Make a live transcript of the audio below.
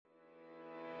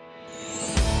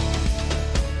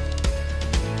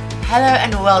Hello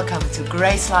and welcome to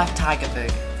GraceLife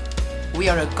Tygerberg. We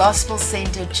are a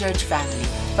gospel-centered church family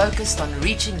focused on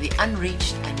reaching the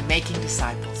unreached and making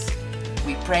disciples.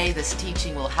 We pray this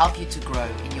teaching will help you to grow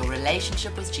in your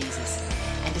relationship with Jesus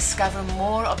and discover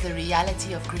more of the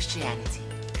reality of Christianity.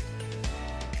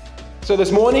 So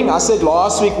this morning, I said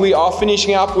last week we are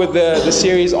finishing up with the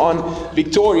series on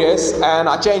Victorious, and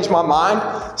I changed my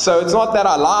mind. So it's not that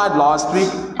I lied last week.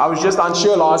 I was just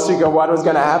unsure last week of what was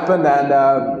going to happen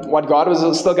and what God was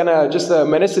still going to just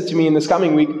minister to me in this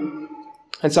coming week.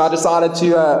 And so I decided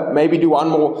to maybe do one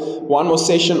more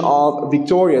session of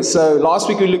Victorious. So last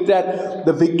week we looked at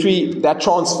the victory that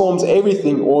transforms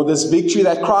everything, or this victory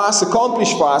that Christ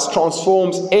accomplished for us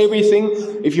transforms everything.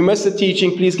 If you missed the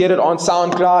teaching, please get it on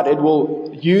SoundCloud. It will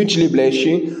hugely bless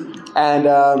you. And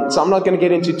so I'm not going to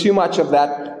get into too much of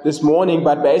that this morning,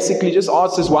 but basically just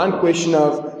ask this one question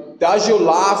of, does your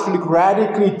life look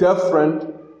radically different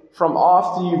from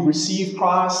after you've received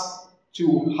Christ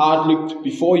to how it looked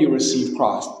before you received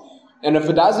Christ? And if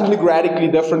it doesn't look radically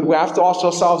different, we have to ask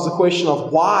ourselves the question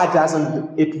of, why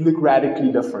doesn't it look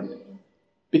radically different?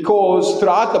 Because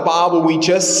throughout the Bible, we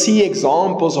just see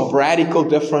examples of radical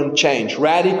change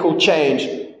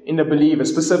in the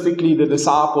believers, specifically the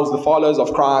disciples, the followers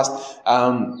of Christ,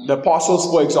 the apostles,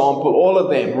 for example, all of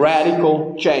them,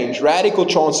 radical change, radical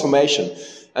transformation.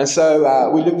 And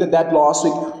so we looked at that last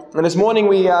week. And this morning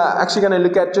we are actually going to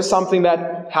look at just something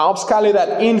that helps color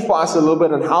that in for us a little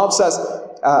bit and helps us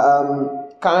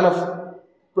kind of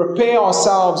prepare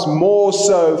ourselves more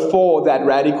so for that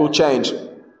radical change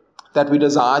that we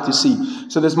desire to see.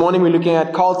 So this morning we're looking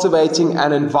at cultivating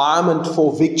an environment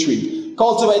for victory.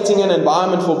 Cultivating an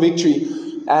environment for victory.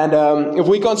 And if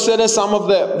we consider some of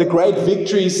the great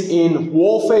victories in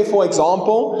warfare, for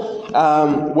example,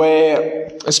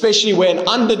 especially where an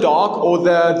underdog or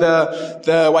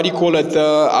the what do you call it,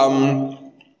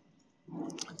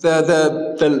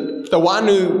 the one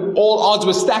who all odds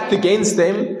were stacked against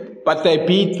them, but they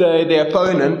beat their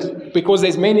opponent, because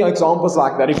there's many examples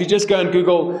like that. If you just go and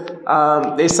Google,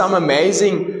 there's some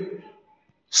amazing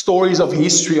stories of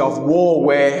history of war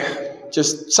where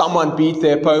just someone beat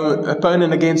their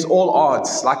opponent against all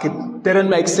odds. Like, it didn't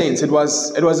make sense. It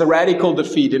was a radical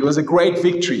defeat. It was a great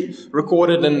victory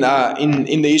recorded in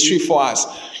the history for us.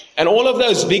 And all of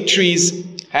those victories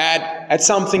had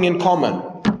something in common.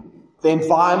 The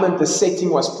environment, the setting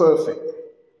was perfect.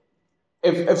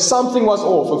 If something was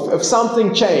off, if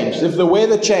something changed, if the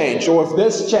weather changed, or if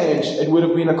this changed, it would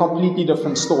have been a completely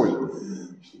different story.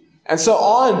 And so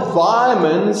our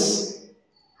environments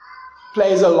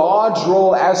plays a large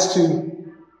role as to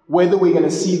whether we're going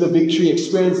to see the victory,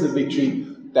 experience the victory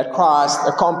that Christ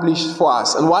accomplished for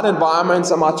us. And what environments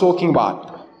am I talking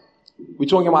about? We're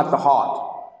talking about the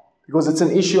heart, because it's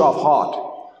an issue of heart.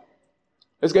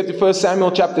 Let's go to 1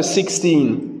 Samuel chapter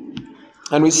 16,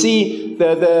 and we see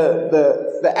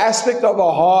the aspect of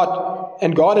our heart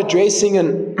and God addressing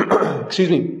and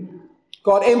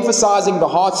God emphasizing the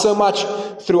heart so much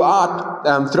throughout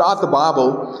the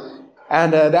Bible.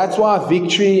 And that's why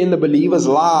victory in the believer's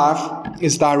life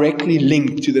is directly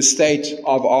linked to the state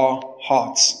of our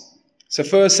hearts. So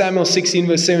 1 Samuel 16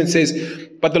 verse 7 says,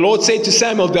 "But the Lord said to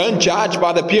Samuel, don't judge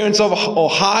by the appearance or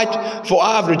height, for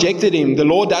I have rejected him. The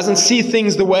Lord doesn't see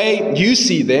things the way you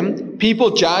see them. People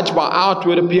judge by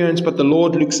outward appearance, but the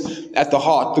Lord looks at the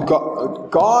heart."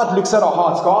 God looks at our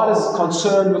hearts. God is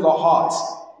concerned with our hearts.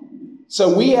 So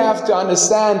we have to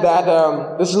understand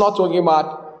that this is not talking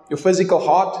about your physical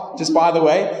heart, just by the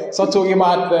way. It's not talking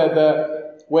about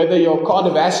whether your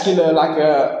cardiovascular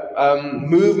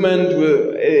movement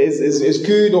is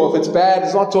good or if it's bad.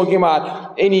 It's not talking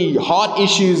about any heart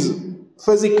issues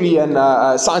physically and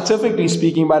scientifically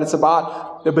speaking, but it's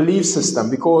about the belief system,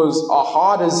 because our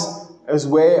heart is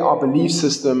where our belief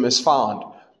system is found.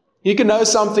 You can know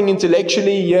something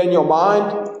intellectually here in your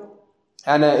mind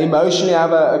and emotionally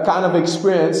have a kind of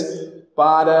experience,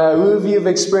 but who of you have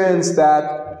experienced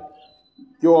that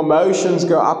your emotions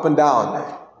go up and down?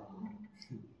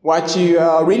 What you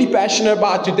are really passionate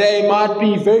about today might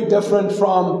be very different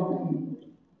from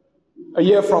a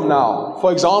year from now.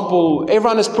 For example,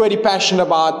 everyone is pretty passionate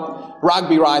about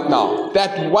rugby right now.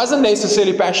 That wasn't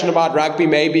necessarily passionate about rugby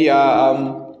maybe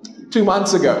 2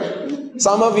 months ago.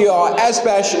 Some of you are as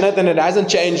passionate, and it hasn't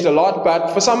changed a lot,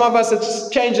 but for some of us it's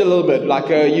changed a little bit. Like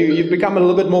you've become a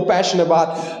little bit more passionate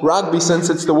about rugby since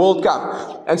it's the World Cup.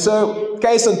 And so,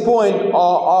 case in point,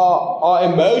 our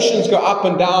emotions go up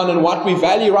and down, and what we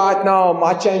value right now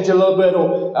might change a little bit,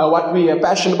 or what we are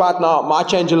passionate about now might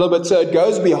change a little bit. So it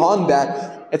goes beyond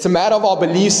that. It's a matter of our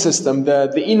belief system,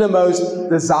 the innermost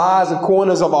desires and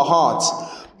corners of our hearts.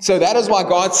 So that is why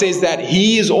God says that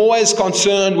He is always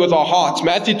concerned with our hearts.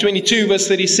 Matthew 22 verse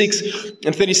 36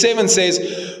 and 37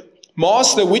 says,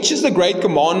 Master, which is the great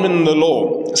commandment in the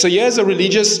law? So here's a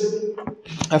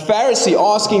Pharisee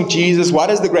asking Jesus, what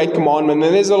is the great commandment?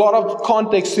 And there's a lot of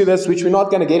context to this, which we're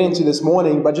not going to get into this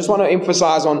morning, but just want to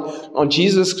emphasize on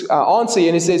Jesus' answer.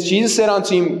 And it says, Jesus said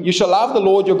unto him, you shall love the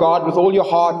Lord your God with all your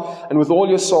heart and with all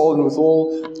your soul and with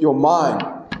all your mind.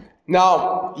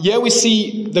 Now, here we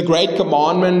see the great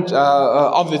commandment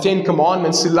of the 10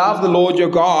 commandments, to love the Lord your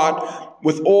God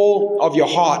with all of your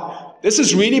heart. This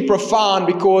is really profound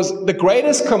because the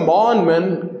greatest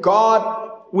commandment,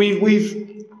 God, we've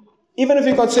even if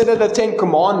you consider the 10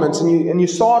 commandments and you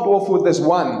start off with this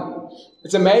one,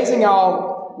 it's amazing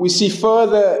how we see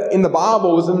further in the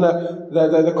Bible, within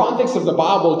the context of the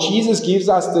Bible, Jesus gives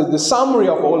us the summary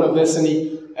of all of this, and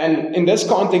in this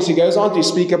context, he goes on to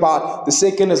speak about the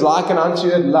second is likened unto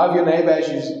it, love your neighbor as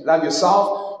you love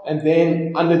yourself, and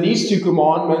then under these 2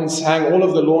 commandments hang all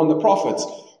of the law and the prophets.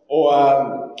 Or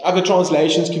other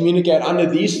translations communicate under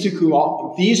these two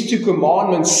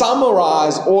commandments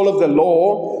summarize all of the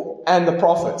law and the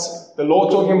prophets. The law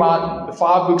talking about the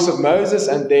 5 books of Moses,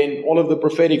 and then all of the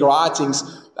prophetic writings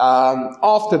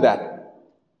after that.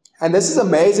 And this is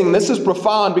amazing, this is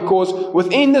profound, because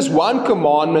within this one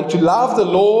commandment, to love the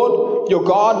Lord your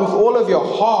God with all of your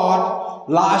heart,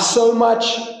 lies so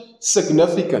much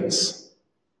significance.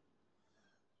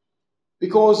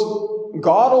 Because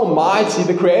God Almighty,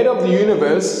 the creator of the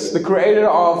universe, the creator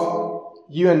of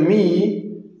you and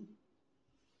me,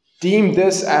 deemed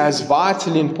this as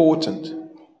vitally important.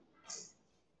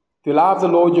 To love the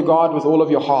Lord your God with all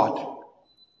of your heart.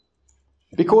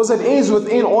 Because it is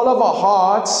within all of our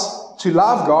hearts to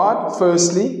love God,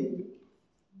 firstly.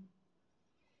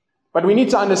 But we need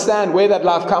to understand where that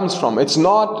love comes from. It's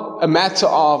not a matter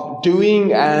of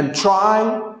doing and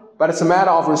trying, but it's a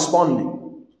matter of responding.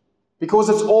 Because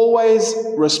it's always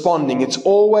responding. It's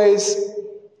always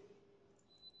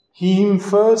Him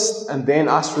first and then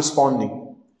us responding.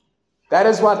 That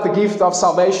is what the gift of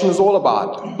salvation is all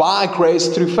about. By grace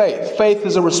through faith. Faith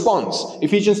is a response.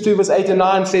 Ephesians 2 verse 8 and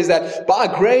 9 says that by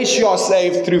grace you are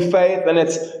saved through faith, and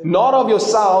it's not of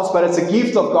yourselves, but it's a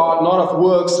gift of God, not of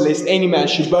works, lest any man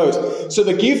should boast. So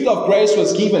the gift of grace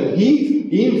was given.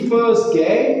 He first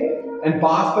gave, and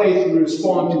by faith we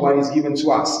respond to what He's given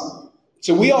to us.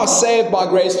 So we are saved by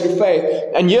grace through faith.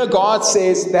 And here God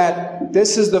says that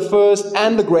this is the first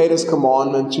and the greatest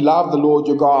commandment, to love the Lord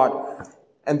your God.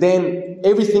 And then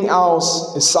everything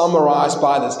else is summarized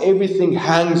by this. Everything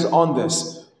hangs on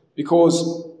this.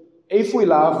 Because if we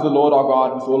love the Lord our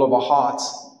God with all of our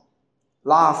hearts,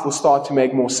 life will start to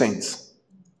make more sense.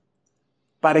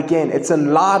 But again, it's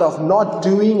in light of not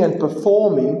doing and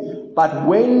performing. But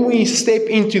when we step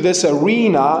into this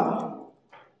arena,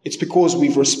 it's because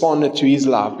we've responded to His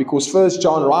love. Because 1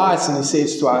 John writes and he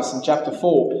says to us in chapter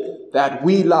 4 that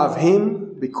we love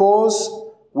Him because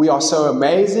we are so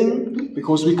amazing,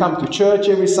 because we come to church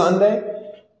every Sunday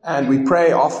and we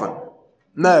pray often.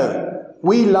 No,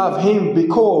 we love Him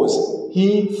because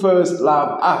He first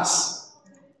loved us.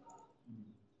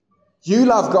 You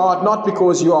love God not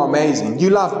because you are amazing. You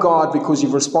love God because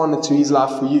you've responded to His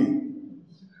love for you.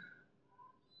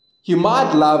 You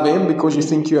might love Him because you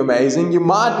think you're amazing. You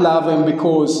might love Him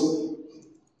because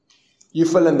you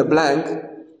fill in the blank.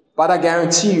 But I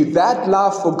guarantee you, that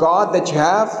love for God that you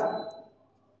have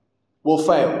will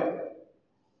fail.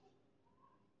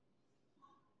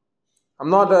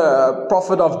 I'm not a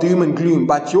prophet of doom and gloom,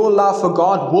 but your love for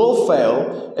God will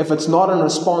fail if it's not in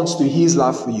response to His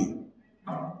love for you.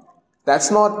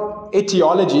 That's not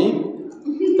etiology,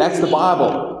 that's the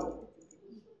Bible.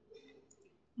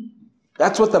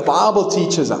 That's what the Bible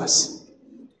teaches us.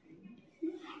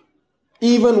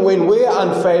 Even when we're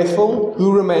unfaithful,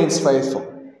 who remains faithful?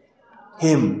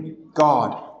 Him,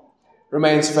 God,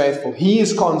 remains faithful. He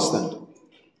is constant.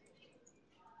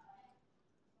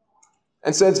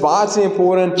 And so it's vitally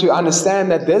important to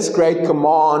understand that this great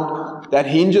command that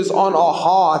hinges on our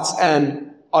hearts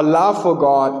and our love for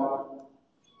God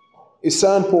is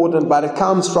so important, but it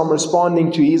comes from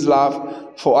responding to His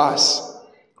love for us.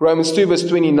 Romans 2 verse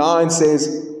 29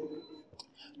 says,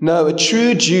 no, a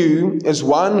true Jew is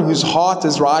one whose heart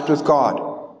is right with God.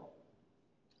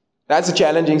 That's a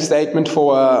challenging statement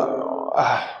for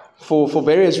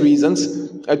various reasons.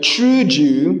 A true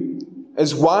Jew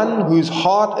is one whose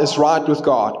heart is right with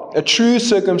God. A true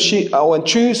circumcision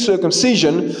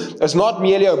is not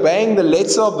merely obeying the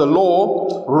letter of the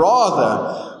law,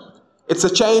 rather, it's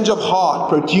a change of heart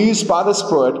produced by the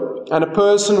Spirit, and a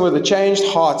person with a changed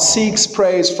heart seeks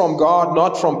praise from God,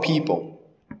 not from people.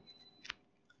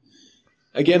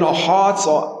 Again, our hearts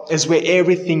is where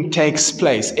everything takes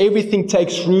place. Everything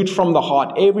takes root from the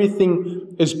heart.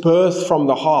 Everything is birthed from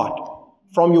the heart,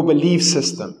 from your belief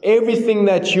system. Everything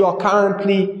that you are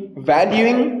currently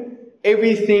valuing,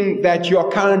 everything that you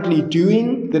are currently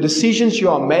doing, the decisions you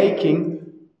are making,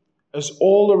 is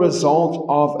all a result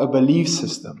of a belief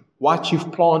system, what you've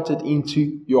planted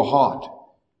into your heart.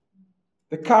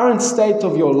 The current state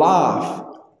of your life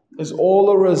is all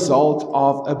a result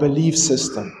of a belief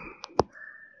system.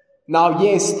 Now,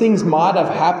 yes, things might have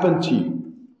happened to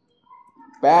you.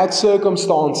 Bad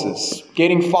circumstances,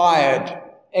 getting fired,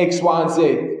 X, Y, and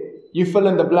Z. You fill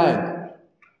in the blank.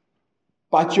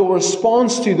 But your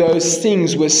response to those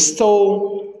things was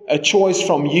still a choice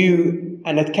from you,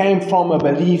 and it came from a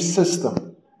belief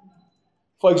system.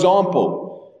 For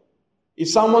example, if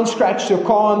someone scratched your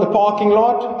car in the parking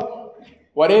lot,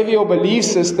 whatever your belief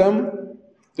system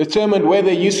determined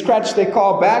whether you scratched their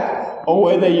car back or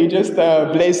whether you just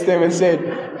blessed them and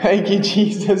said, "Thank you,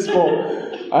 Jesus,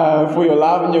 for your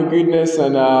love and your goodness,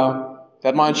 and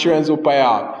that my insurance will pay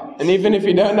out." And even if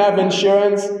you don't have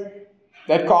insurance,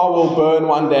 that car will burn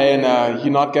one day, and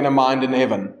you're not going to mind in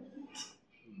heaven.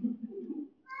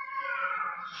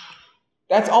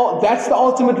 That's the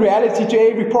ultimate reality to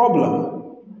every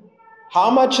problem.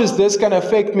 How much is this going to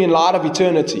affect me in light of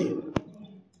eternity?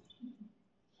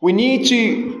 We need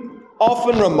to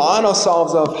often remind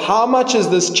ourselves of how much is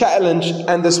this challenge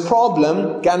and this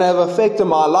problem going to have effect in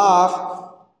my life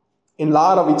in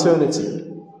light of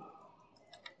eternity.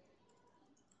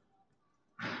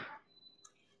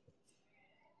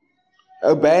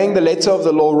 Obeying the letter of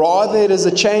the law, rather it is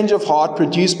a change of heart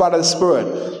produced by the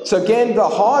Spirit. So again, our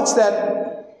hearts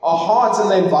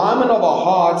and the environment of our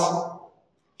hearts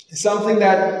is something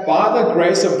that by the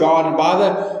grace of God and by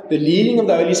the leading of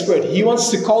the Holy Spirit, He wants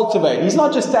to cultivate. He's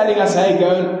not just telling us, hey, go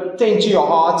and tend to your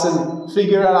hearts and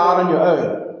figure it out on your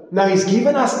own. No, He's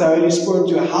given us the Holy Spirit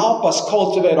to help us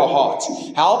cultivate our hearts,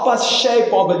 help us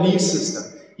shape our belief system.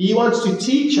 He wants to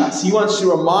teach us. He wants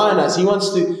to remind us. He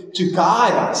wants to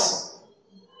guide us.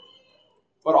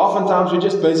 But oftentimes we're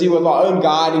just busy with our own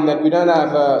guiding that we don't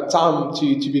have time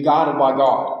to be guided by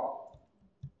God.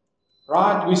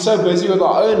 Right? We're so busy with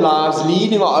our own lives,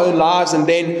 leading our own lives, and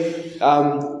then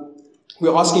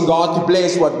we're asking God to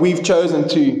bless what we've chosen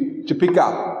to pick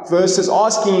up, versus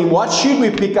asking Him, what should we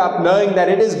pick up, knowing that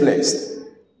it is blessed?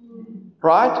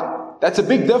 Right? That's a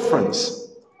big difference.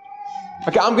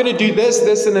 Okay, I'm going to do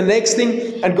this, and the next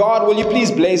thing, and God, will you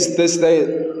please bless this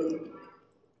day?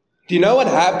 Do you know what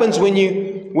happens when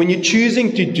you're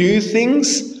choosing to do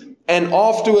things and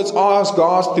afterwards ask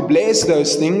God to bless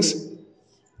those things?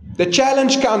 The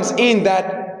challenge comes in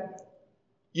that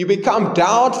you become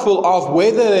doubtful of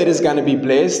whether it is going to be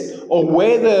blessed or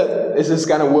whether this is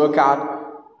going to work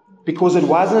out, because it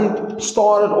wasn't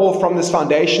started off from this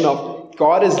foundation of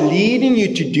God is leading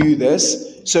you to do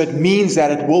this, so it means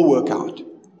that it will work out.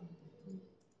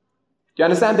 Do you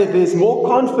understand that there's more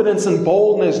confidence and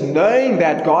boldness knowing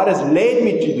that God has led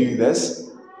me to do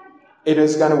this, it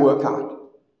is going to work out.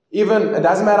 Even, it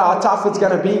doesn't matter how tough it's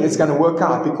going to be, it's going to work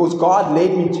out because God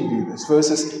led me to do this.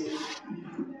 Versus,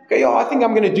 okay, I think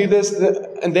I'm going to do this,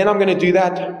 and then I'm going to do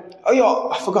that. Oh, yeah,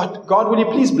 I forgot. God, will you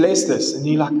please bless this? And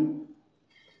you're like,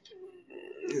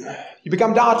 you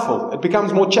become doubtful. It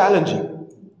becomes more challenging.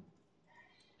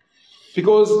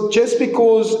 Because just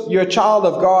because you're a child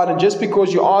of God and just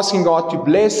because you're asking God to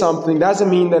bless something doesn't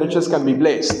mean that it's just going to be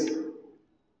blessed.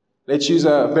 Let's use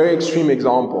a very extreme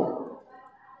example.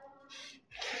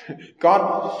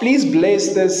 God, please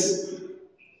bless this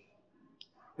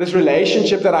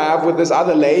relationship that I have with this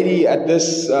other lady at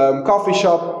this coffee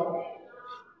shop,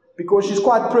 because she's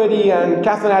quite pretty and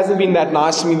Catherine hasn't been that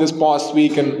nice to me this past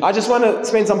week, and I just want to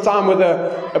spend some time with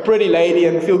a pretty lady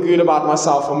and feel good about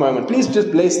myself for a moment. Please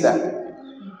just bless that.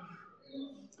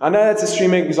 I know that's a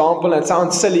extreme example and it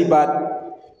sounds silly, but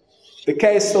the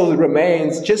case still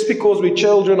remains. Just because we're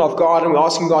children of God and we're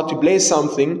asking God to bless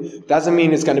something doesn't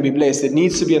mean it's going to be blessed. It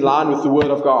needs to be in line with the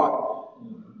Word of God.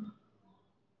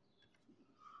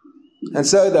 And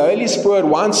so the Holy Spirit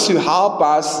wants to help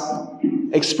us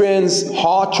experience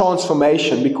heart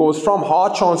transformation, because from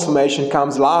heart transformation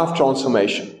comes life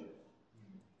transformation.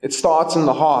 It starts in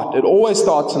the heart. It always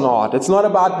starts in the heart. It's not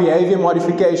about behavior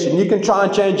modification. You can try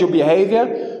and change your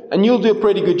behavior, and you'll do a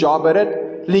pretty good job at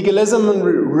it. Legalism and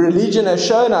religion has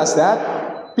shown us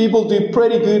that people do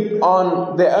pretty good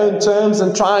on their own terms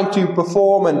and trying to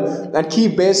perform and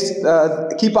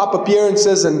keep up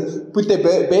appearances and put their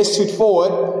best foot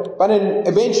forward, but then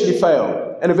eventually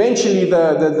fail. And eventually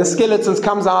the skeletons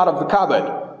comes out of the cupboard.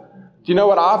 Do you know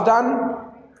what I've done?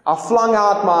 I flung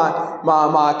out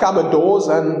my cupboard doors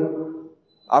and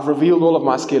I've revealed all of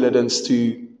my skeletons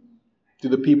to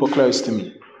the people close to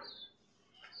me.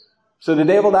 So the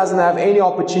devil doesn't have any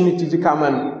opportunity to come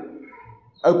and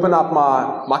open up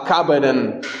my cupboard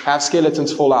and have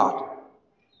skeletons fall out.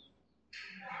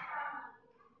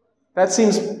 That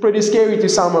seems pretty scary to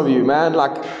some of you, man.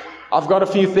 Like, I've got a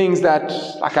few things that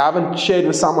I haven't shared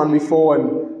with someone before,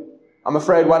 and I'm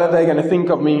afraid, what are they going to think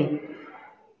of me?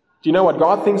 Do you know what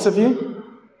God thinks of you?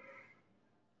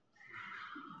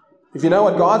 If you know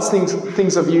what God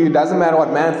thinks of you, it doesn't matter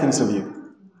what man thinks of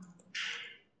you.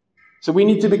 So we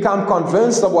need to become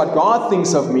convinced of what God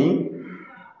thinks of me,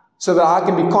 so that I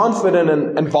can be confident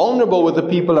and vulnerable with the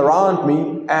people around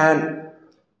me, and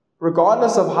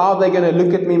regardless of how they're going to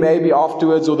look at me maybe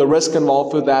afterwards or the risk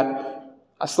involved with that,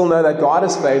 I still know that God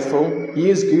is faithful, He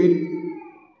is good,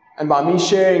 and by me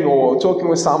sharing or talking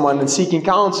with someone and seeking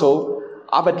counsel,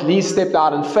 I've at least stepped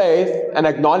out in faith and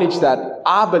acknowledged that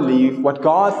I believe what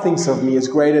God thinks of me is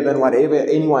greater than whatever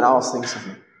anyone else thinks of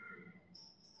me.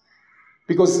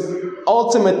 Because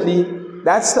ultimately,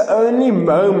 that's the only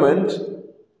moment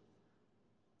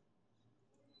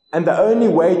and the only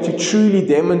way to truly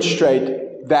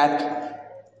demonstrate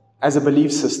that as a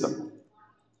belief system.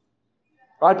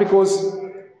 Right? Because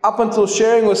up until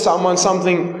sharing with someone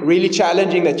something really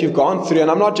challenging that you've gone through, and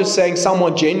I'm not just saying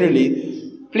someone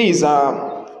generally, please,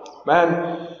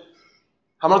 man,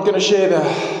 I'm not going to share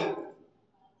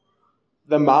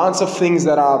the amounts of things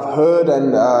that I've heard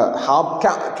and help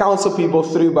counsel people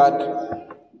through,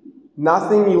 but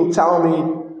nothing you'll tell me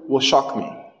will shock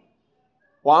me.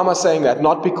 Why am I saying that?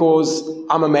 Not because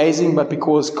I'm amazing, but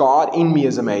because God in me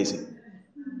is amazing.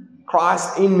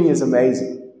 Christ in me is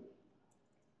amazing.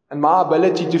 And my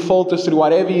ability to filter through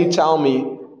whatever you tell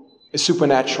me is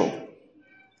supernatural.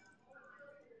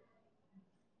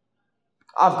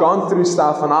 I've gone through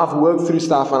stuff and I've worked through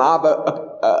stuff and I've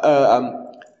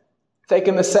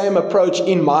taken the same approach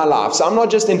in my life. So I'm not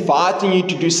just inviting you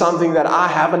to do something that I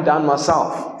haven't done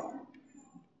myself.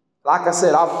 Like I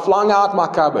said, I've flung out my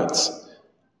cupboards.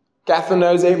 Catherine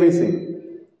knows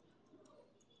everything.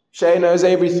 Shay knows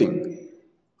everything.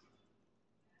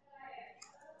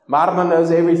 Marma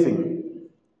knows everything.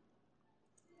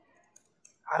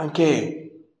 I don't care.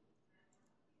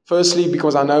 Firstly,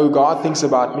 because I know who God thinks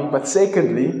about me. But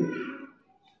secondly,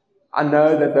 I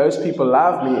know that those people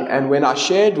love me. And when I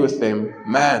shared with them,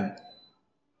 man,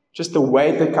 just the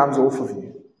weight that comes off of you.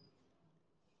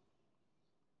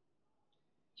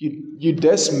 You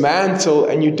dismantle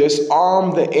and you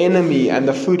disarm the enemy and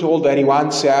the foothold that he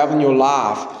wants to have in your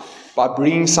life by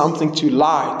bringing something to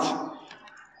light,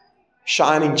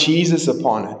 shining Jesus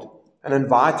upon it, and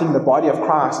inviting the body of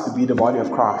Christ to be the body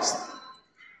of Christ,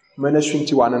 ministering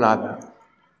to one another.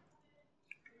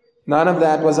 None of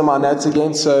that was in my notes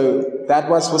again, so that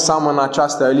was for someone I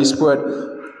trust the Holy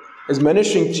Spirit is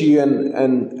ministering to you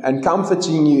and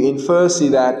comforting you in firstly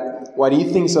that what He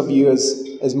thinks of you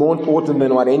is more important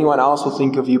than what anyone else will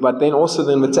think of you, but then also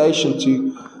the invitation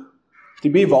to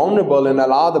be vulnerable and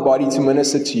allow the body to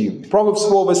minister to you. Proverbs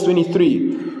 4 verse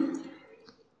 23.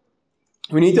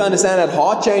 We need to understand that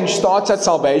heart change starts at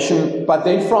salvation, but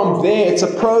then from there it's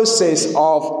a process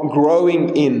of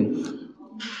growing in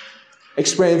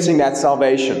experiencing that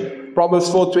salvation. Proverbs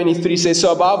 4:23 says,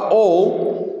 So above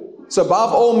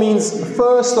all means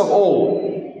first of all,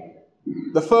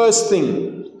 the first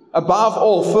thing. Above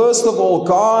all, first of all,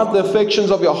 guard the affections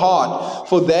of your heart,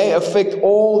 for they affect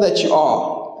all that you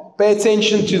are. Pay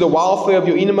attention to the welfare of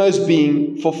your innermost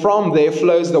being, for from there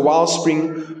flows the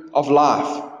wellspring of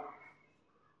life.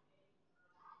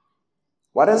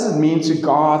 What does it mean to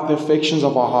guard the affections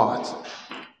of our heart?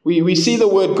 We see the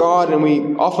word guard and we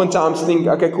oftentimes think,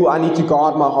 okay, cool, I need to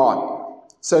guard my heart.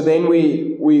 So then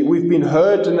we've been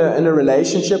hurt in a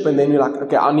relationship, and then you're like,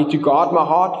 okay, I need to guard my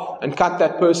heart and cut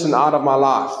that person out of my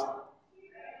life.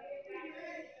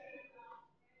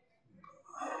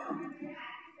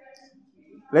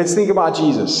 Let's think about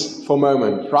Jesus for a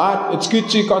moment, right? It's good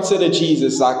to consider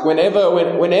Jesus. Like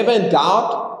whenever in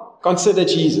doubt, consider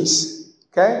Jesus.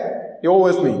 Okay? You're all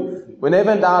with me.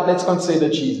 Whenever in doubt, let's consider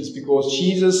Jesus, because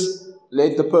Jesus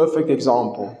led the perfect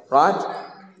example, right?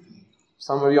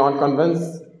 Some of you aren't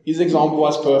convinced. His example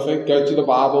was perfect. Go to the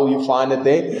Bible, you find it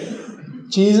there.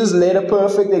 Jesus led a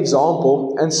perfect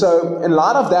example. And so, in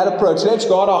light of that approach, let's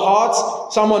guard our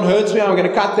hearts. Someone hurts me, I'm going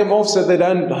to cut them off so they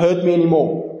don't hurt me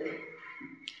anymore.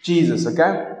 Jesus,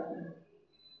 okay?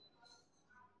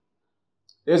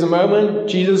 There's a moment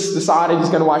Jesus decided He's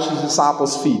going to wash His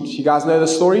disciples' feet. You guys know the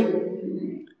story?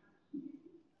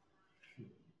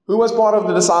 Who was part of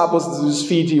the disciples whose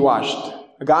feet He washed?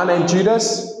 A guy named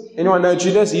Judas. Anyone know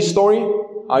Judas, his story?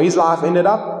 How his life ended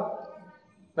up?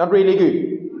 Not really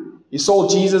good. He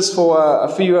sold Jesus for a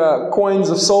few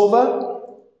coins of silver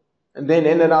and then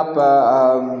ended up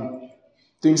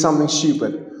doing something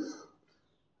stupid.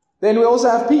 Then we also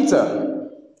have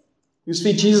Peter, whose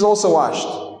feet Jesus also washed.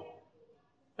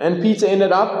 And Peter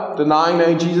ended up denying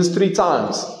knowing Jesus 3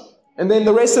 times. And then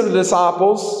the rest of the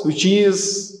disciples, who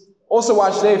Jesus also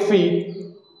washed their feet,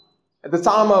 at the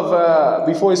time of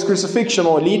before his crucifixion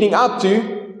or leading up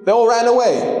to, they all ran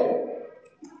away.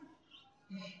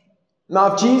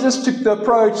 Now, if Jesus took the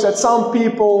approach that some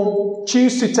people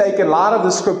choose to take in light of the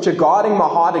scripture, guarding my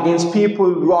heart against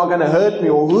people who are going to hurt me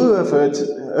or who have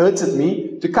hurted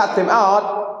me, to cut them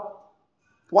out,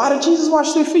 why did Jesus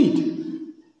wash their feet?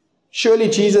 Surely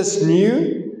Jesus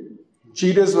knew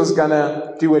Judas was going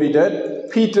to do what he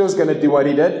did, Peter was going to do what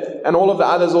he did, and all of the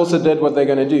others also did what they're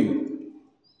going to do.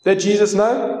 Did Jesus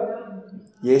know?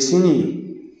 Yes, he knew.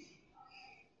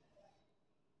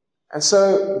 And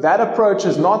so that approach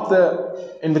is not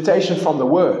the invitation from the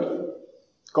Word.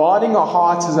 Guarding our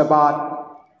hearts is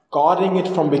about guarding it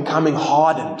from becoming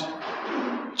hardened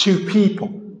to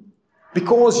people.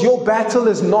 Because your battle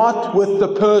is not with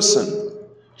the person.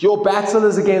 Your battle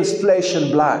is against flesh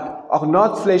and blood. Or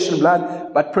not flesh and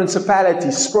blood, but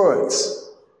principalities, spirits.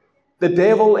 The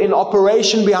devil in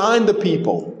operation behind the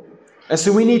people. And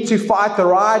so we need to fight the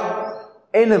right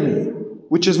enemy,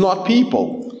 which is not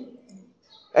people.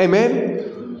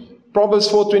 Amen? Proverbs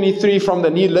 4:23 from the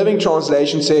New Living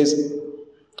Translation says,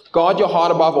 guard your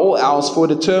heart above all else, for it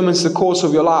determines the course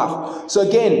of your life. So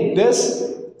again,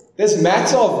 this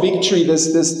matter of victory,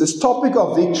 this topic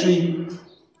of victory,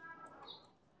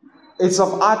 it's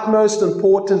of utmost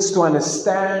importance to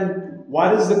understand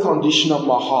what is the condition of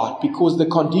my heart, because the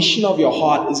condition of your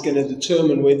heart is going to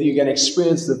determine whether you're going to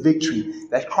experience the victory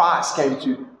that Christ came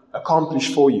to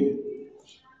accomplish for you.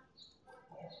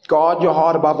 Guard your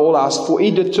heart above all else, for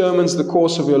it determines the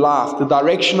course of your life. The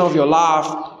direction of your life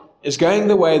is going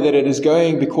the way that it is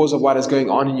going because of what is going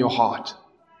on in your heart.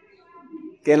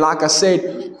 Again, like I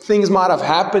said, things might have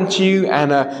happened to you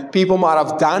and people might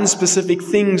have done specific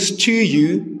things to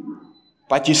you,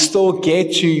 but you still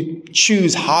get to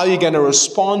choose how you're going to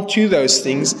respond to those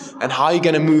things and how you're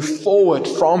going to move forward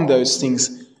from those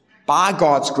things by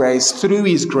God's grace, through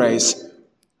His grace,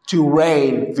 to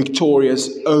reign victorious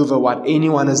over what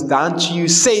anyone has done to you,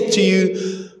 said to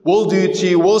you, will do to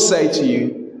you, will say to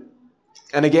you.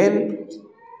 And again,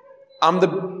 I'm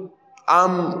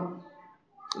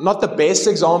not the best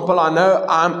example. I know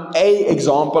I'm a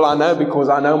example. I know because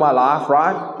I know my life,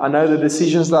 right? I know the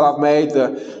decisions that I've made,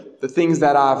 the things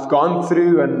that I've gone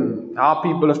through and how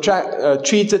people have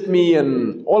treated me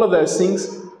and all of those things.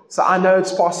 So I know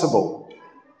it's possible.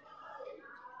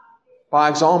 By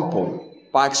example,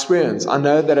 by experience, I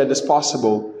know that it is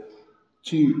possible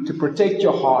to protect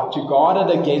your heart, to guard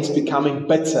it against becoming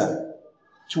bitter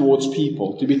towards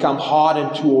people, to become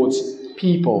hardened towards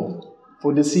people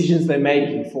for decisions they're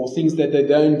making, for things that they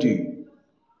don't do,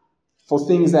 for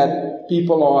things that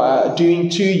people are doing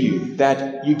to you,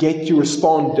 that you get to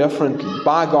respond differently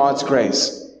by God's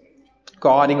grace,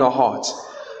 guarding our hearts.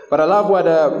 But I love what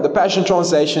the Passion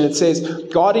Translation, it says,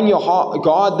 guarding your heart,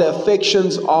 guard the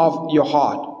affections of your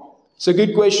heart. So a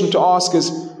good question to ask is,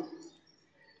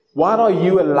 what are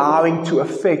you allowing to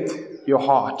affect your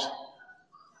heart?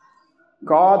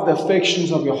 Guard the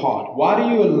affections of your heart. What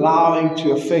are you allowing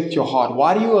to affect your heart?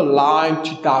 What are you allowing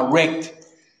to direct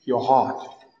your heart?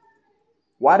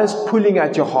 What is pulling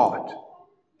at your heart?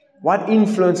 What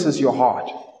influences your heart?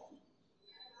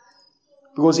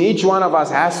 Because each one of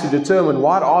us has to determine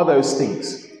what are those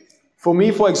things. For me,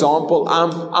 for example,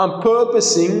 I'm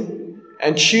purposing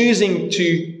and choosing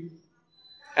to,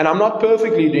 and I'm not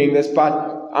perfectly doing this,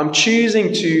 but I'm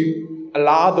choosing to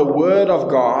allow the Word of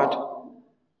God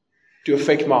to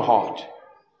affect my heart,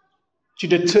 to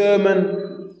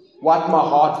determine what my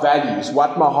heart values,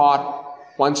 what my heart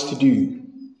wants to do.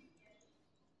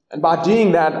 And by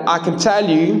doing that, I can tell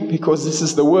you, because this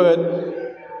is the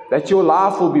Word, that your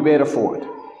life will be better for it.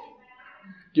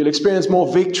 You'll experience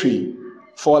more victory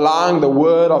for allowing the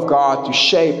Word of God to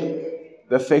shape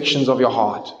the affections of your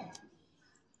heart.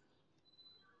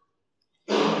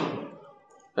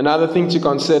 Another thing to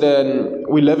consider, and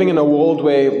we're living in a world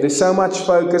where there's so much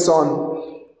focus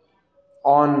on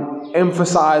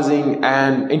emphasizing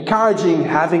and encouraging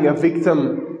having a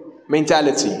victim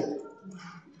mentality.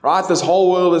 Right? This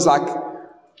whole world is like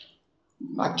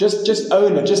just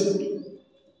own it.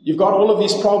 You've got all of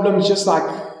these problems, just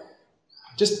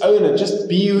own it. Just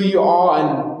be who you are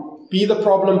and be the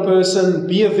problem person,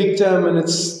 be a victim, and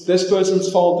it's this person's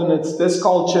fault, and it's this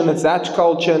culture, and it's that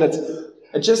culture, and it's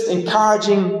just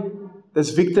encouraging this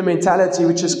victim mentality,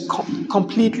 which is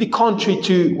completely contrary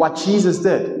to what Jesus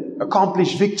did.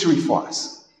 accomplish victory for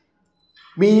us.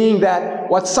 Meaning that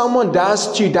what someone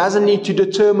does to you doesn't need to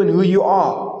determine who you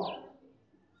are.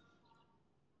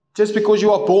 Just because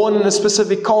you are born in a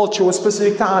specific culture or a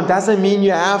specific time doesn't mean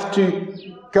you have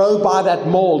to go by that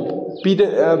mold,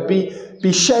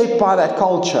 be shaped by that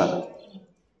culture.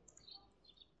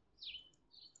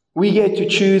 We get to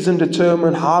choose and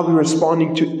determine how we're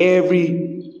responding to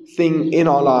everything in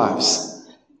our lives.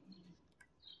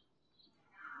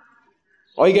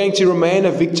 Are you going to remain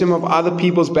a victim of other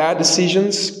people's bad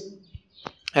decisions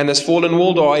and this fallen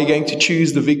world, or are you going to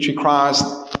choose the victory Christ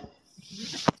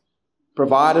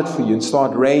provided for you and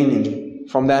start reigning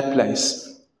from that place?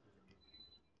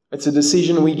 It's a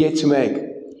decision we get to make.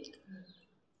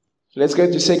 Let's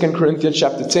go to 2 Corinthians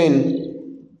chapter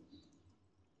 10.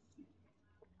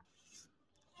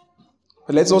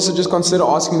 But let's also just consider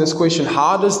asking this question: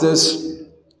 how does this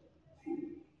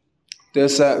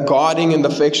guarding in the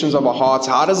affections of our hearts,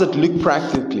 how does it look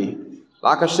practically?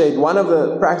 Like I said, one of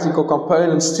the practical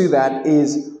components to that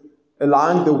is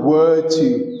allowing the Word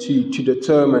to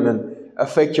determine and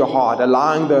affect your heart,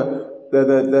 allowing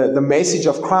the message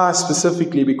of Christ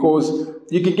specifically, because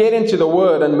you can get into the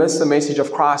Word and miss the message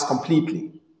of Christ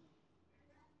completely.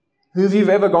 Who of you have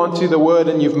ever gone to the Word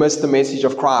and you've missed the message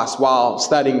of Christ while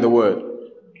studying the Word?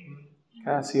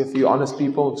 Okay, I see a few honest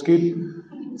people. It's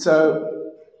good.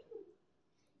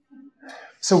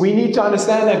 So we need to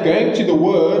understand that going to the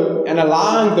Word and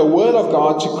allowing the Word of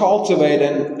God to cultivate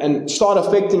and start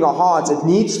affecting our hearts, it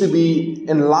needs to be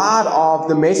in light of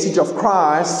the message of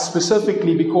Christ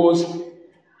specifically, because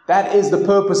that is the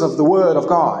purpose of the Word of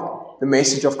God, the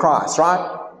message of Christ,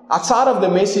 right? Outside of the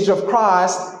message of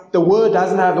Christ, the Word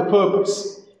doesn't have a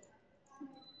purpose.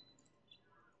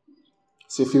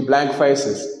 See a few blank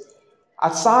faces.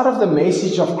 Outside of the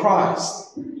message of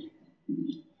Christ,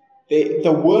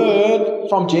 the Word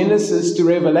from Genesis to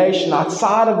Revelation,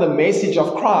 outside of the message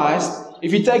of Christ,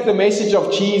 if you take the message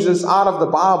of Jesus out of the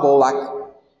Bible, like,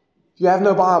 you have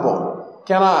no Bible.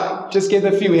 Can I just get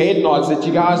a few head nods that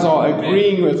you guys are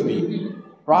agreeing with me?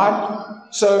 Right?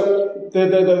 So,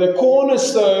 the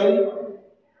cornerstone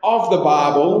of the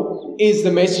Bible is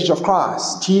the message of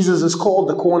Christ. Jesus is called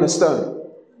the cornerstone.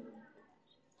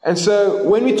 And so,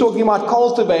 when we're talking about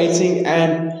cultivating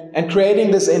and creating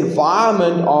this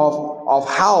environment of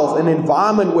health, an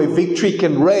environment where victory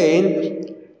can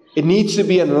reign, it needs to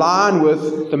be in line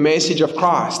with the message of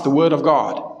Christ, the Word of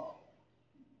God.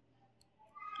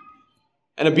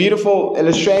 And a beautiful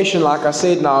illustration, like I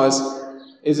said now, is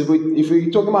if we're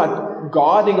talking about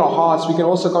guarding our hearts, we can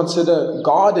also consider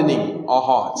gardening our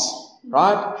hearts,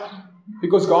 right?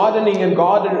 Because gardening and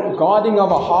guarding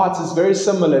of our hearts is very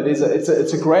similar.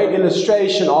 It's a great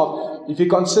illustration of, if you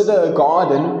consider a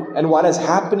garden and what is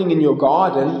happening in your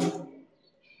garden,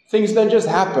 things don't just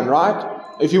happen, right?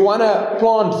 If you want to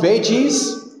plant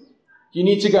veggies, you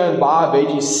need to go and buy a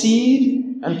veggie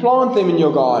seed and plant them in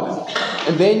your garden.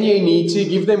 And then you need to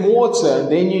give them water,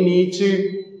 and then you need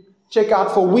to check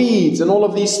out for weeds and all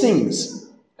of these things.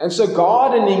 And so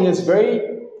gardening is very,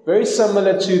 very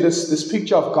similar to this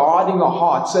picture of guarding our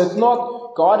hearts. So it's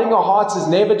not, guarding our hearts is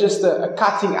never just a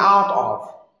cutting out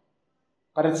of,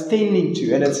 but it's tending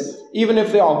to. And it's, even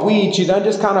if there are weeds, you don't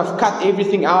just kind of cut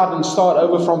everything out and start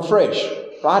over from fresh,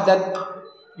 right? That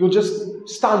you'll just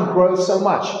stunt growth so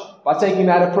much by taking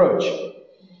that approach.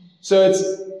 So it's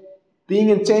being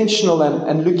intentional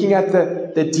and looking at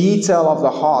the detail of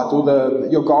the heart or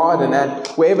your garden, and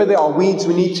wherever there are weeds,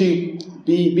 we need to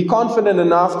be confident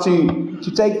enough to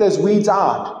take those weeds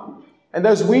out. And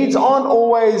those weeds aren't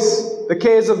always the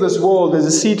cares of this world. There's a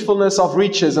deceitfulness of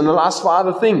riches and the lust for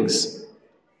other things.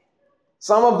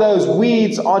 Some of those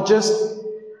weeds are just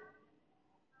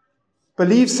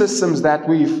belief systems that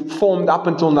we've formed up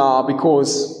until now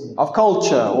because of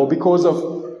culture or because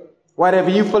of whatever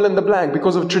you fill in the blank,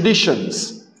 because of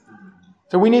traditions.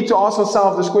 So we need to ask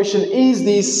ourselves this question: is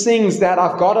these things that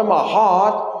I've got in my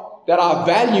heart, that I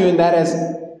value and that is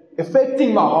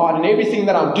affecting my heart and everything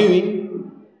that I'm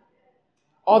doing,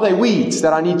 are they weeds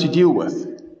that I need to deal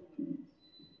with?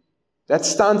 That's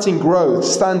stunting growth,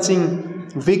 stunting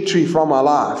victory from my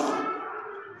life.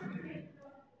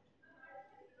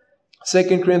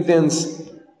 2 Corinthians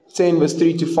 10 verse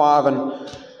 3 to 5, and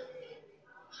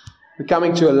we're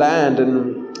coming to a land,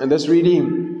 and this really,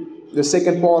 the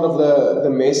second part of the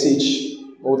message,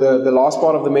 or the last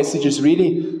part of the message, is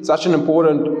really such an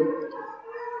important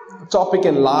topic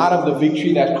in light of the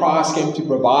victory that Christ came to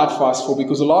provide for us for,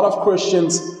 because a lot of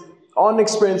Christians aren't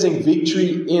experiencing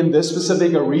victory in this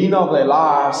specific arena of their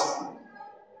lives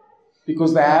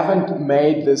because they haven't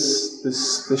made this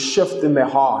shift in their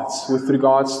hearts with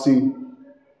regards to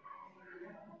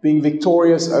being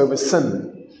victorious over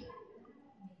sin.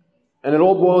 And it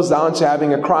all boils down to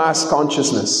having a Christ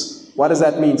consciousness. What does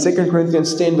that mean? 2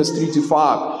 Corinthians 10 verse 3 to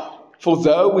 5. For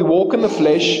though we walk in the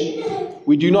flesh,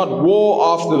 we do not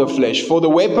war after the flesh. For the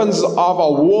weapons of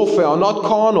our warfare are not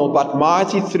carnal, but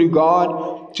mighty through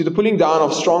God to the pulling down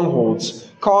of strongholds,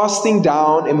 casting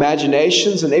down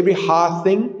imaginations and every high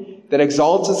thing that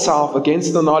exalts itself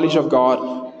against the knowledge of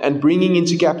God, and bringing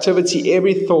into captivity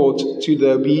every thought to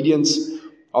the obedience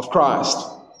of Christ.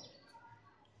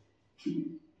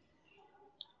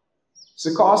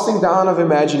 So casting down of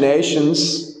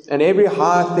imaginations and every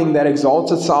high thing that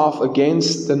exalts itself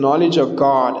against the knowledge of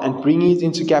God, and bringing it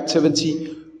into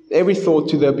captivity every thought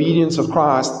to the obedience of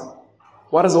Christ.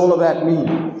 What does all of that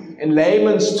mean? In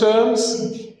layman's terms,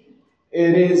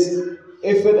 it is,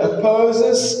 if it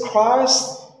opposes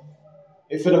Christ,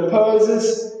 if it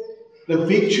opposes the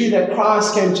victory that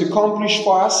Christ came to accomplish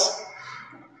for us,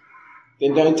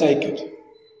 then don't take it.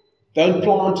 Don't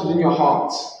plant it in your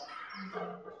hearts.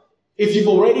 If you've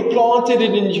already planted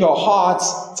it in your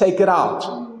hearts, take it out.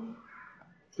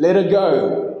 Let it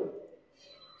go.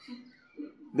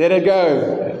 Let it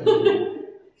go.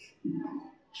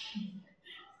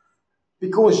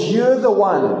 Because you're the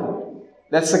one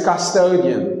that's the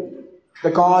custodian,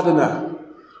 the gardener.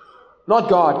 Not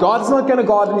God. God's not going to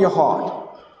garden your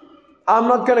heart. I'm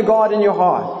not going to garden your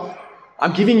heart.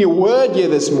 I'm giving you a word here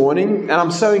this morning, and I'm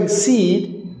sowing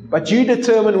seed. But you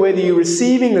determine whether you're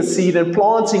receiving the seed and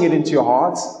planting it into your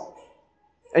hearts.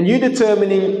 And you're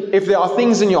determining if there are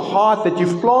things in your heart that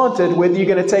you've planted, whether you're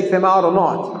going to take them out or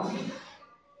not.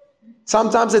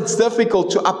 Sometimes it's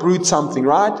difficult to uproot something,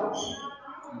 right?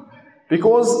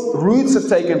 Because roots have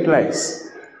taken place.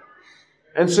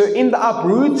 And so in the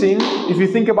uprooting, if you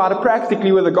think about it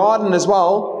practically with a garden as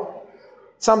well,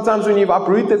 sometimes when you've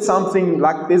uprooted something,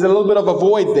 like there's a little bit of a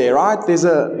void there, right? There's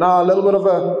now a little bit of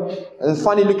a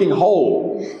funny looking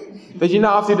hole. That you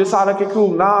now have to decide, okay,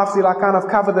 cool, now I have to kind of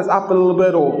cover this up a little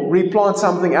bit or replant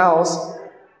something else.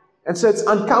 And so it's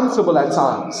uncomfortable at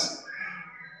times.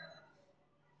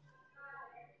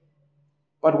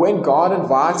 But when God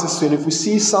invites us to, and if we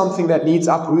see something that needs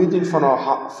uprooting from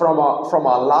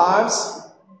our lives,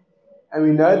 and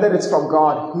we know that it's from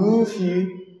God, who of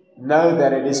you know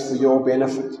that it is for your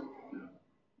benefit?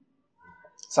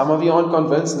 Some of you aren't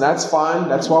convinced, and that's fine.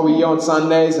 That's why we're here on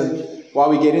Sundays, and why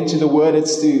we get into the Word.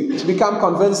 It's to become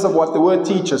convinced of what the Word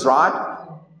teaches, right?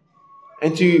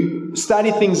 And to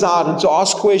study things out, and to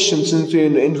ask questions, and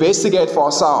to investigate for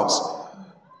ourselves.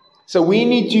 So we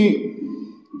need to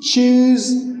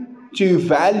choose to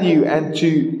value and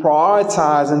to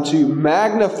prioritize and to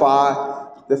magnify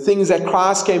the things that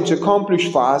Christ came to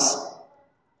accomplish for us,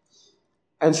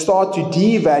 and start to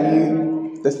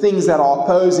devalue the things that are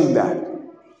opposing that.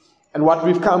 And what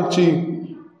we've come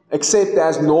to accept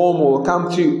as normal,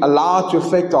 come to allow to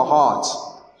affect our hearts.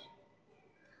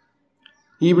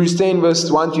 Hebrews 10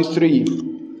 verse 1 to 3.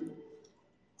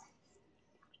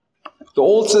 The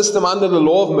old system under the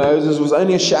law of Moses was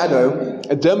only a shadow,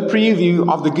 a dim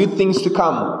preview of the good things to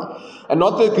come, and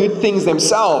not the good things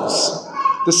themselves.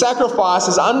 The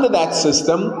sacrifices under that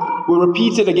system were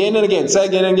repeated again and again. Say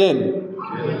again and again.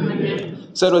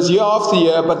 So it was year after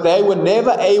year, but they were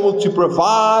never able to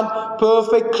provide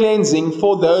perfect cleansing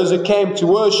for those who came to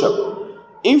worship.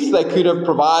 If they could have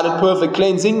provided perfect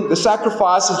cleansing, the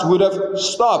sacrifices would have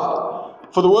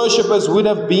stopped, for the worshippers would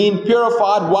have been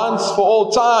purified once for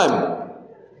all time.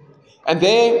 And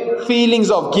their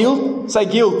feelings of guilt, say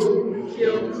guilt.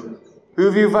 Who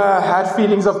of you have had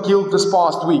feelings of guilt this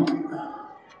past week?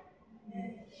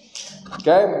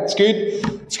 Okay, it's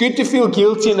good. It's good to feel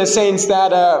guilty in the sense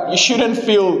that you shouldn't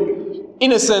feel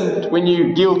innocent when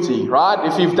you're guilty, right?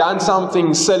 If you've done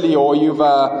something silly or you've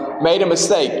made a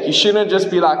mistake, you shouldn't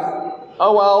just be like,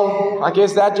 oh well, I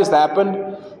guess that just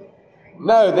happened.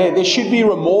 No, there should be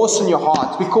remorse in your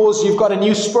heart, because you've got a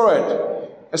new spirit,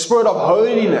 a spirit of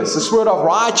holiness, a spirit of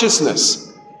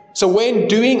righteousness. So when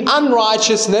doing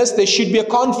unrighteousness, there should be a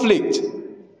conflict.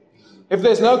 If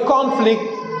there's no conflict,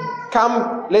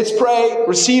 come, let's pray,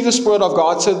 receive the Spirit of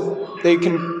God so there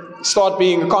can start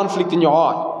being a conflict in your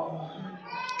heart.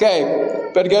 Okay,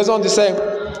 but it goes on to say,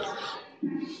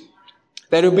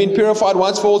 they would have been purified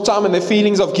once for all time, and their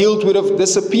feelings of guilt would have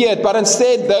disappeared. But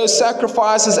instead, those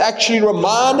sacrifices actually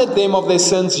reminded them of their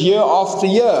sins year after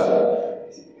year.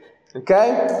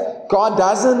 Okay? God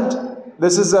doesn't,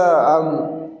 this is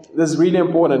really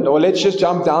important. Or let's just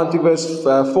jump down to verse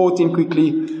 14 quickly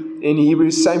in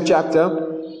Hebrews, same chapter.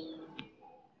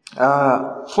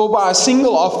 For by a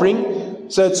single offering,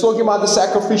 So it's talking about the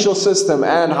sacrificial system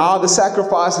and how the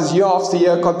sacrifices year after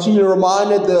year continue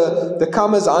reminded the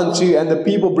comers unto and the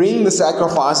people bringing the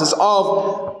sacrifices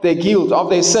of their guilt, of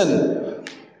their sin.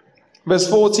 Verse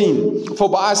 14, for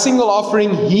by a single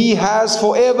offering he has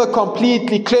forever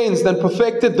completely cleansed and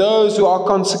perfected those who are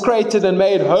consecrated and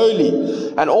made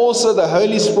holy. And also the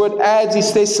Holy Spirit adds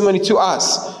his testimony to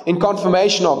us in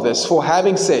confirmation of this, for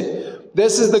having said,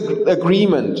 this is the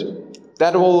agreement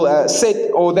that will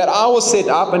that I will set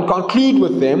up and conclude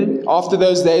with them after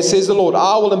those days, says the Lord.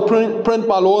 I will imprint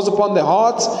my laws upon their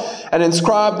hearts and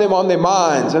inscribe them on their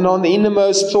minds and on the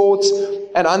innermost thoughts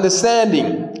and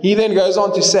understanding. He then goes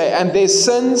on to say, and their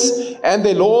sins and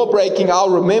their law breaking I'll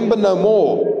remember no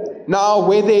more. Now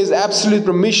where there is absolute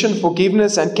remission,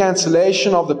 forgiveness and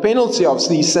cancellation of the penalty of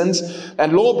these sins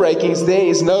and law breakings, there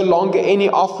is no longer any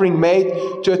offering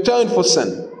made to atone for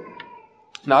sin.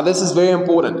 Now this is very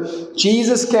important.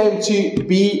 Jesus came to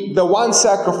be the one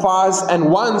sacrifice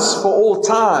and once for all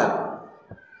time.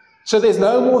 So there's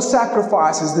no more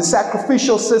sacrifices. The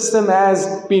sacrificial system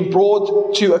has been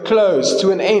brought to a close, to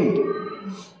an end.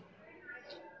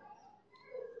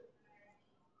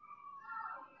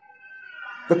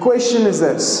 The question is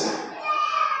this: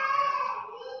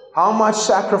 how much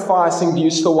sacrificing do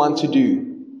you still want to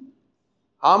do?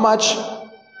 How much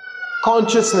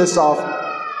consciousness of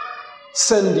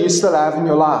sin do you still have in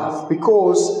your life?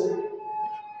 Because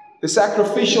the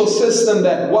sacrificial system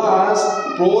that was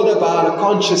brought about a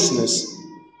consciousness.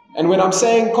 And when I'm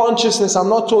saying consciousness, I'm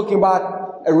not talking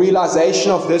about a realization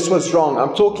of this was wrong.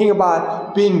 I'm talking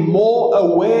about being more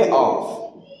aware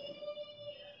of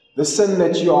the sin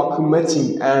that you are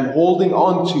committing and holding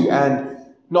on to and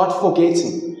not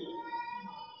forgetting.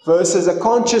 Versus a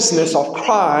consciousness of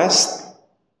Christ,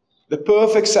 the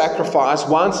perfect sacrifice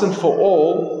once and for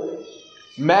all,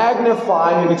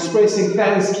 magnifying and expressing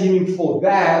thanksgiving for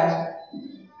that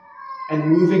and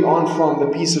moving on from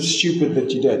the piece of stupid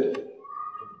that you did.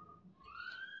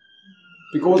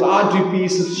 Because I do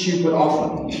pieces of stupid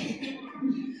often.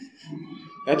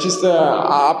 That's just,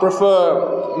 I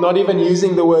prefer not even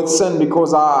using the word sin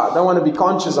because I don't want to be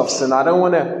conscious of sin. I don't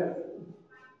want to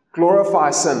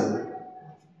glorify sin.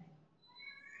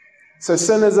 So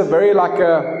sin is a very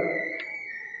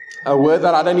a word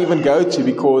that I don't even go to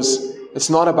because it's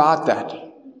not about that.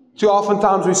 Too often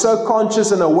times we're so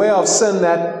conscious and aware of sin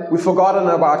that we've forgotten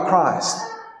about Christ.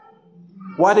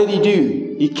 What did He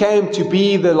do? He came to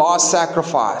be the last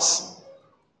sacrifice.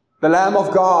 The Lamb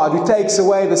of God who takes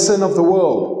away the sin of the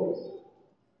world.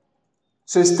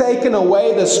 So He's taken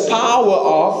away this power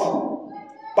of,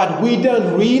 but we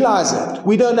don't realize it.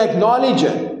 We don't acknowledge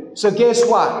it. So guess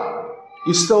what?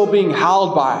 You're still being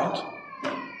held by it.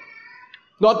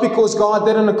 Not because God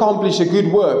didn't accomplish a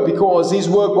good work, because His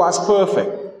work was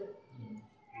perfect.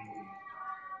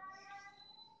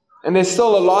 And there's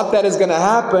still a lot that is going to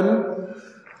happen,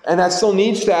 and that still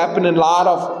needs to happen in light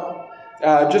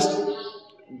of just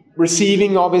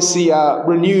receiving, obviously,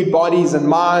 renewed bodies and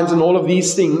minds and all of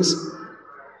these things.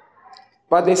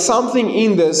 But there's something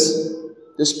in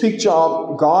this picture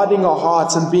of guarding our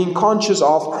hearts and being conscious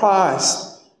of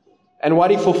Christ and what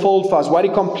He fulfilled for us, what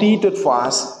He completed for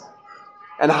us,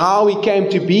 and how He came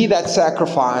to be that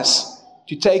sacrifice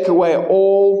to take away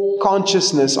all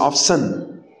consciousness of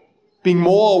sin. Being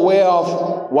more aware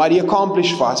of what He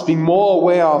accomplished for us. Being more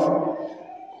aware of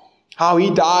how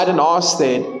He died in our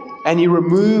stead and He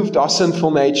removed our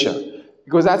sinful nature.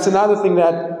 Because that's another thing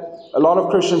that a lot of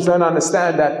Christians don't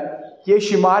understand, that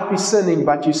yes, you might be sinning,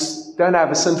 but you don't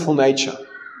have a sinful nature.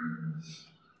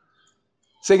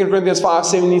 2 Corinthians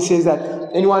 5:17 says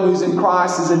that anyone who's in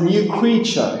Christ is a new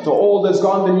creature. The old has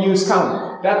gone, the new has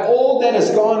come. That old that has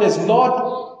gone is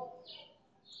not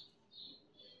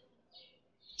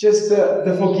just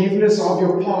the forgiveness of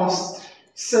your past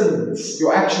sins,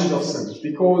 your actions of sins.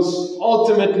 Because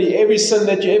ultimately every sin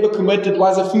that you ever committed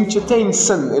was a future tense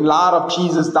sin in light of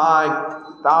Jesus dying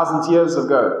thousands of years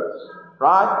ago.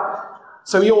 Right?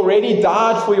 So He already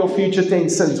died for your future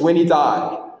tense sins when He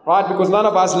died. Right? Because none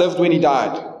of us lived when He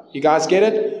died. You guys get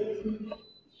it?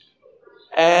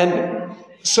 And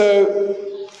so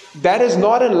that is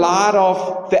not in light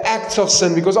of the acts of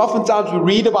sin. Because oftentimes we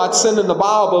read about sin in the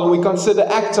Bible and we consider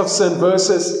acts of sin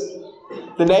versus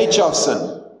the nature of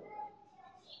sin.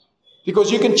 Because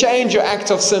you can change your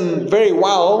acts of sin very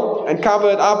well and cover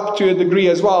it up to a degree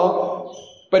as well.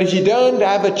 But if you don't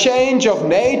have a change of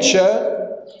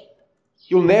nature,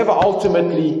 you'll never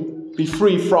ultimately be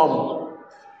free from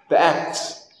the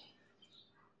acts.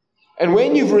 And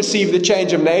when you've received the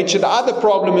change of nature, the other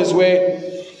problem is where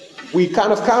we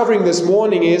kind of covering this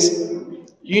morning is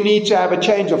you need to have a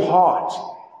change of heart.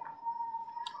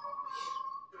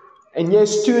 And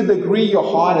yes, to a degree, your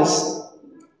heart has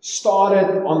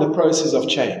started on the process of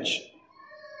change.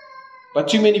 But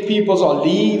too many people are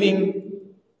leaving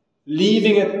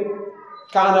it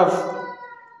kind of,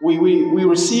 we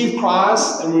receive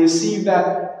Christ and we receive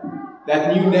that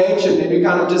new nature, and then we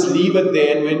kind of just leave it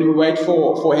there and when we wait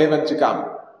for heaven to come.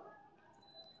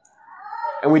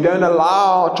 And we don't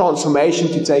allow transformation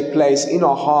to take place in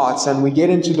our hearts, and we get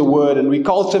into the Word and we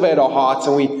cultivate our hearts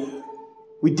and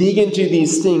we dig into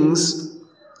these things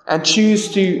and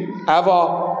choose to have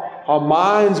our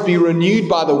minds be renewed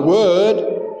by the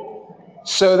Word,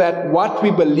 so that what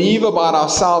we believe about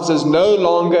ourselves is no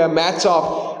longer a matter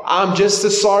of, I'm just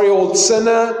a sorry old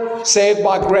sinner saved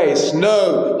by grace.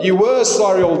 No, you were a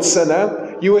sorry old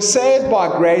sinner. You were saved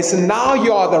by grace, and now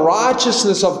you are the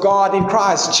righteousness of God in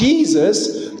Christ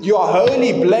Jesus. You are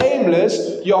holy,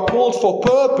 blameless. You are called for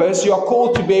purpose. You are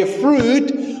called to bear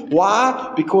fruit.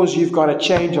 Why? Because you've got a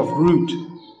change of root.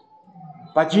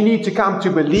 But you need to come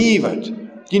to believe it.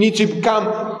 You need to become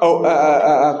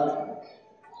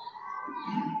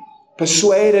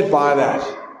persuaded by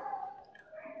that.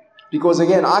 Because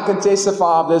again, I can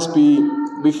testify of this.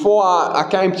 Before I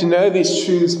came to know these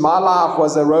truths, my life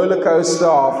was a roller coaster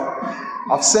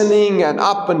of sinning and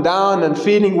up and down and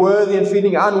feeling worthy and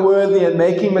feeling unworthy and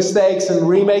making mistakes and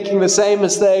remaking the same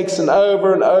mistakes and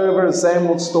over, the same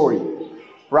old story.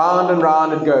 Round and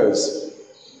round it goes.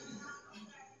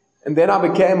 And then I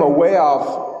became aware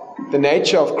of the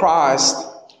nature of Christ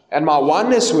and my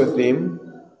oneness with Him,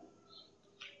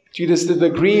 to this the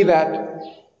degree that,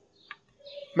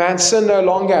 man, sin no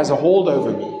longer has a hold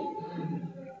over me.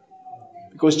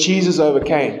 Because Jesus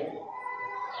overcame.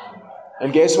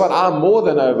 And guess what? I'm more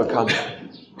than overcome.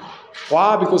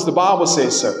 Why? Because the Bible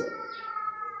says so.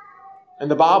 And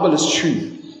the Bible is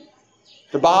true.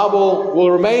 The Bible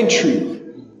will remain true.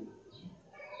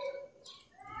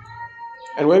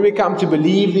 And when we come to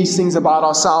believe these things about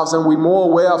ourselves and we're more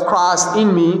aware of Christ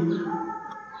in me,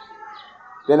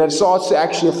 then it starts to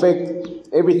actually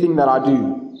affect everything that I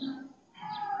do.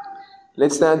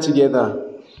 Let's stand together.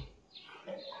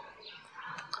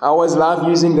 I always love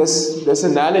using this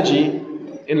analogy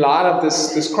in light of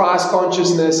this Christ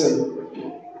consciousness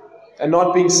and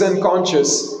not being sin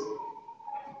conscious.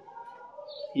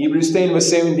 Hebrews 10 verse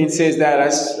 17 says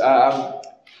that,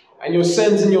 and your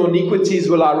sins and your iniquities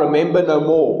will I remember no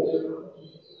more.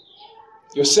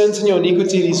 Your sins and your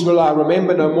iniquities will I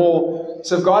remember no more.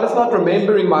 So if God is not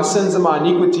remembering my sins and my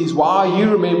iniquities, why are you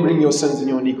remembering your sins and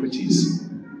your iniquities?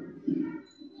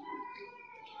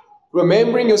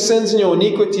 Remembering your sins and your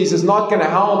iniquities is not going to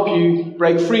help you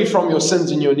break free from your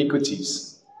sins and your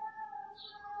iniquities.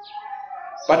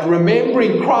 But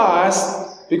remembering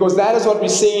Christ, because that is what we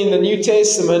see in the New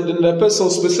Testament, in the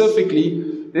epistles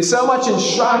specifically, there's so much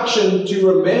instruction to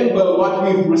remember what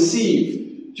we've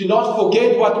received, to not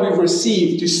forget what we've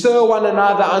received, to stir one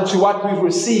another unto what we've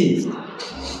received.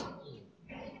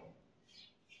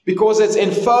 Because it's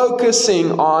in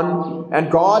focusing on and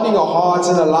guarding our hearts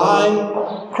and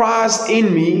allowing Christ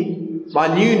in me, my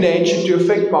new nature, to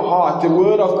affect my heart, the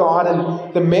Word of God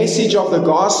and the message of the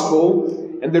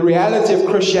gospel and the reality of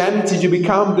Christianity to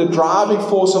become the driving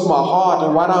force of my heart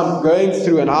and what I'm going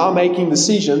through and how I'm making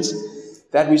decisions,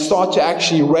 that we start to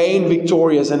actually reign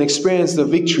victorious and experience the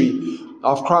victory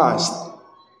of Christ.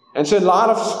 And so in light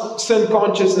of sin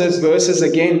consciousness versus,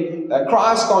 again,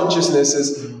 Christ consciousness,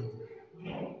 is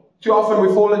too often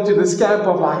we fall into this camp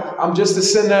of like, I'm just a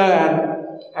sinner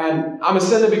and I'm a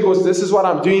sinner because this is what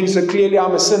I'm doing, so clearly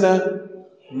I'm a sinner.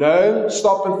 No,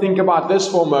 stop and think about this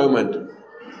for a moment.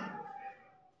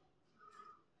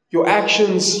 Your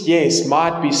actions, yes,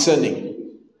 might be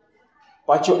sinning,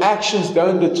 but your actions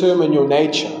don't determine your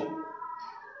nature.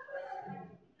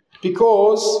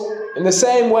 Because in the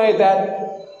same way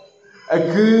that a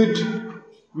good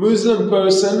Muslim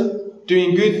person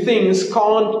doing good things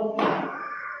can't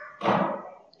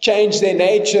change their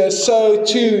nature, so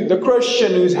too the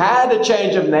Christian who's had a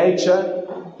change of nature,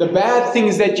 the bad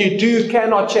things that you do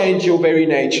cannot change your very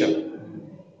nature.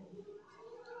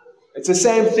 It's the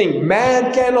same thing.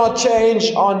 Man cannot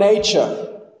change our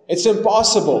nature. It's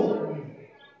impossible.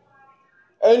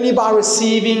 Only by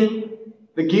receiving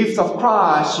the gift of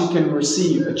Christ you can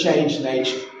receive a changed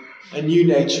nature, a new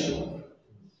nature.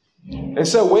 And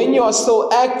so when you are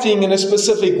still acting in a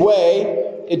specific way,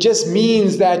 it just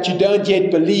means that you don't yet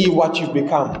believe what you've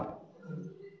become.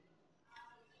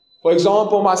 For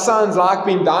example, my sons like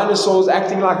being dinosaurs,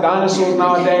 acting like dinosaurs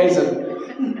nowadays,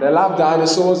 and they love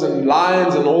dinosaurs and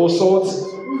lions and all sorts.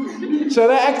 So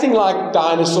they're acting like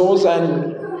dinosaurs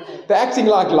and they're acting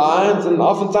like lions, and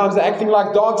oftentimes they're acting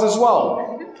like dogs as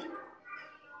well.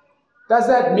 Does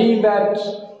that mean that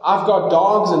I've got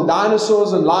dogs and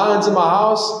dinosaurs and lions in my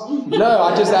house? No,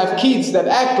 I just have kids that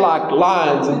act like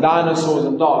lions and dinosaurs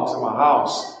and dogs in my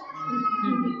house.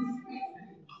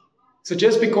 So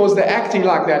just because they're acting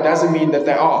like that doesn't mean that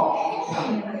they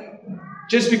are.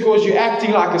 Just because you're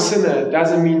acting like a sinner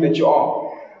doesn't mean that you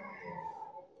are.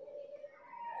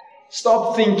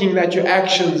 Stop thinking that your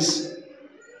actions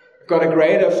have got a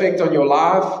greater effect on your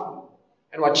life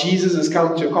and what Jesus has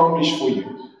come to accomplish for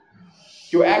you.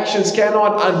 Your actions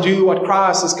cannot undo what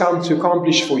Christ has come to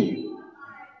accomplish for you.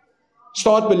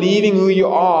 Start believing who you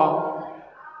are.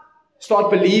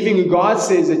 Start believing who God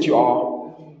says that you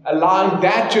are. Allowing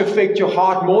that to affect your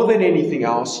heart more than anything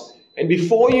else. And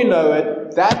before you know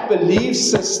it, that belief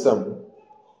system,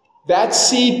 that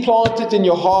seed planted in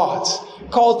your heart,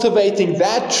 cultivating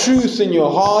that truth in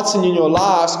your hearts and in your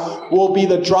lives will be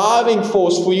the driving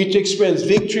force for you to experience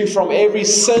victory from every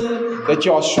sin that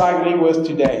you are struggling with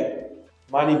today.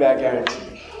 Money back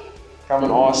guarantee. Come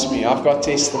and ask me. I've got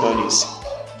testimonies.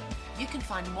 You can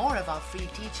find more of our free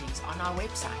teachings on our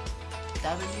website,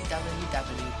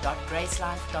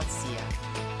 www.gracelife.ca.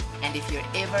 And if you're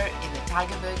ever in the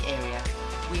Tygerberg area,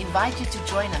 we invite you to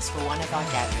join us for one of our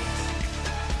gatherings.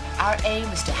 Our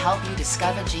aim is to help you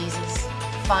discover Jesus,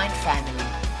 find family,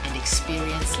 and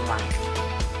experience life.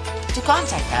 To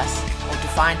contact us or to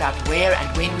find out where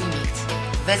and when we meet,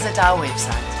 visit our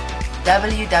website,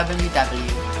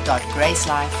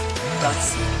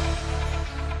 www.gracelife.ca.